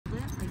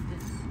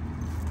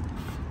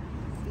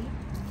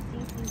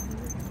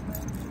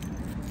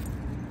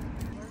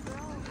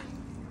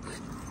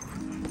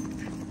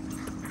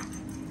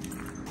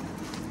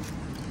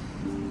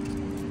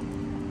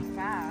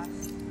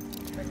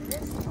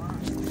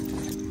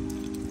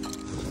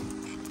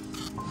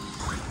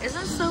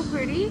that so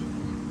pretty?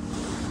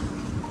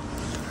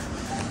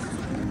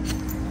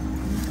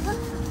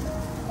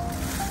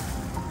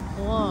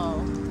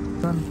 Whoa.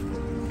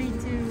 3, 2.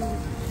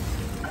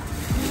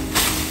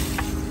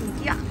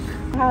 Yuck.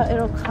 How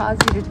it'll cause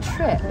you to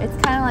trip. It's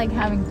kind of like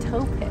having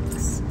toe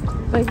picks.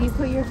 But if you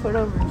put your foot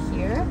over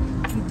here,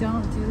 you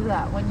don't do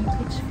that. When you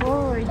pitch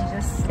forward, you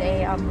just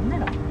stay on the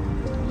middle.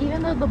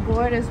 Even though the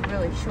board is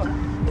really short.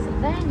 So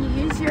then you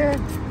use your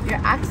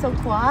axle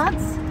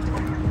quads,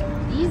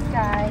 these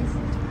guys,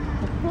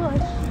 to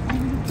push,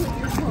 and you put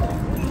your foot.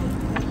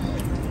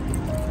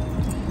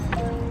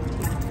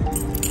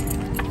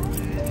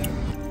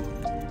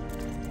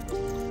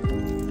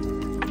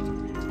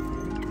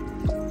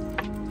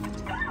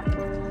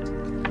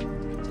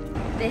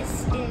 This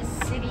is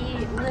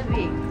city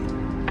living.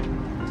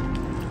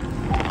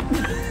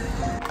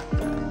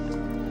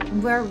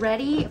 We're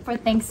ready for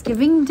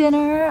Thanksgiving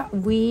dinner.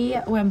 We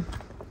went,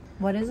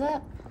 what is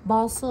it?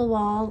 Balls to the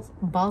walls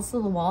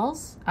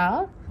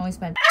out. And we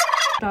spent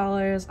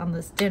 $dollars on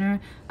this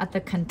dinner at the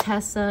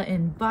Contessa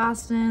in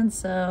Boston.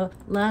 So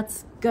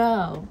let's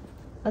go.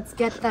 Let's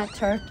get that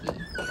turkey.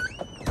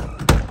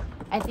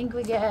 I think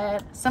we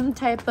get some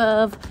type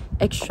of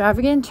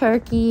extravagant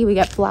turkey. We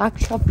get black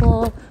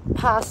truffle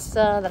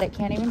pasta that I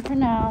can't even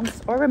pronounce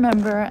or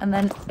remember. And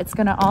then it's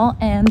gonna all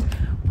end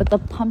with the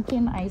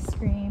pumpkin ice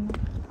cream.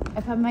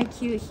 I've had my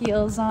cute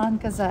heels on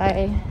because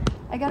I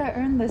gotta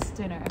earn this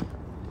dinner.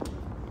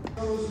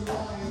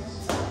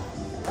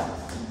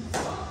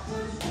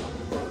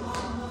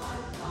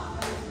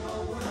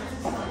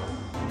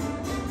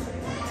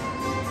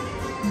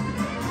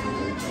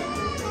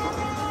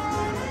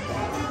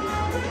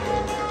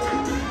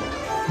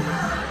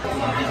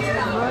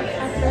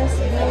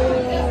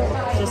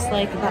 Just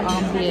like the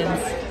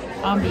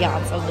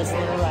ambiance of this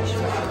little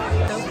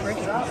restaurant. So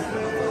pretty.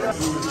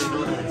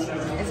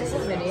 Is this a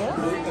video?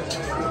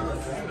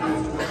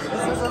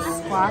 This is a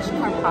squash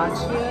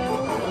carpaccio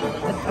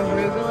with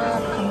arugula,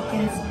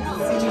 pumpkin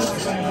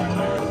seeds, and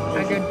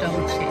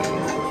agrodolce.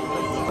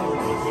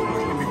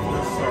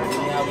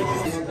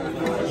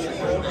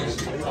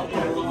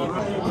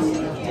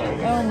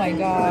 Oh my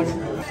god.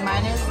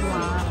 Mine is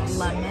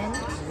lemon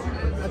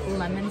with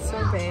lemon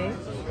sorbet.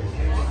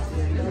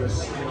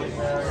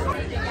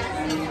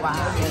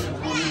 Wow.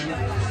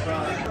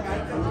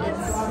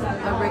 It's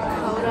a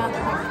ricotta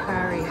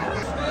pecoria.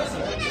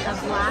 A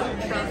black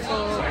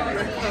truffle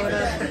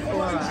ricotta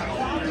pecora.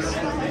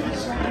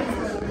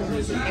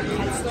 It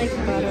cuts like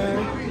butter.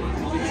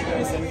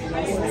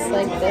 It's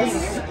like this.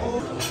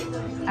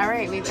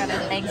 Alright, we've got a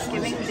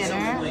Thanksgiving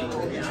dinner.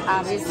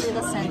 Obviously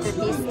the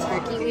centerpiece,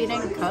 turkey we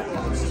didn't cook.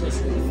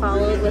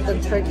 Followed with a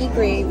turkey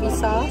gravy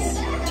sauce.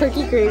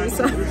 Turkey gravy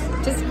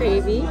sauce, just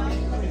gravy.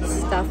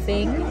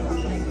 Stuffing,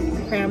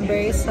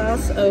 cranberry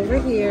sauce over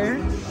here,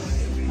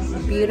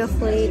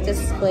 beautifully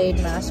displayed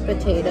mashed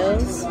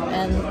potatoes,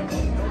 and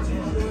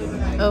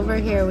over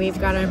here we've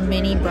got our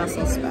mini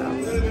Brussels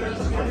sprouts.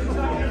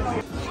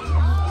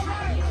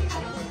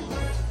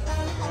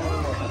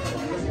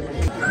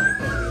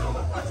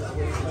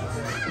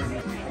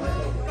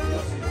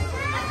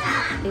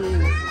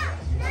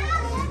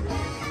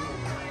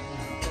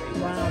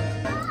 Wow.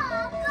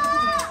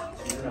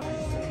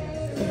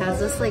 It has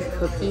this like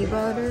cookie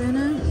butter in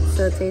it,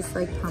 so it tastes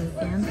like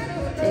pumpkin.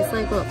 It tastes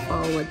like what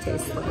fall would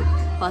taste like,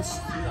 plus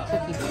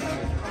cookie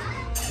butter.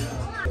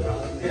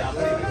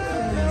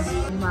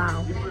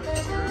 Wow.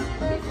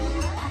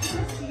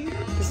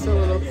 Just a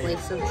little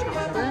flakes of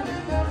chocolate.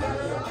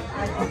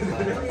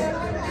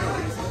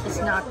 It's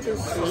not too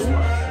sweet,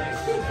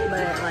 but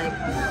it like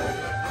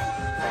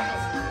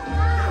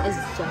is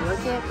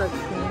delicate but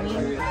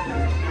creamy.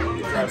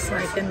 That's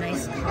like a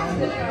nice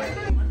combo.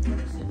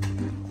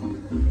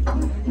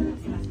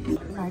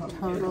 Our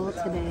total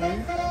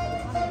today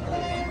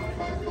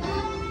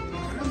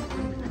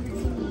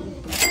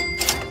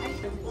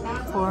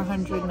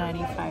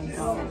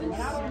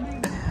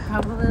 $495.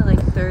 Probably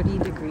like 30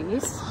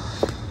 degrees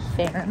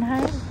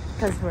Fahrenheit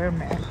because we're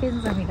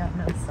Americans and we don't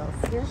know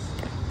Celsius.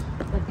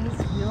 But these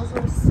wheels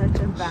were such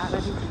a bad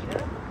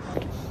idea.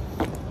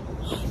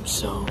 I'm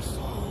so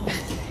full.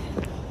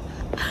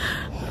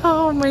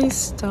 Oh, my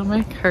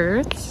stomach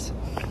hurts.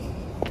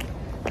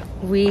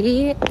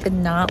 We did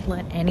not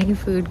let any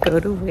food go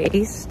to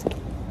waste.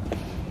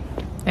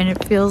 And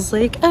it feels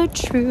like a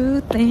true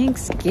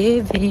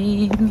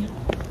Thanksgiving.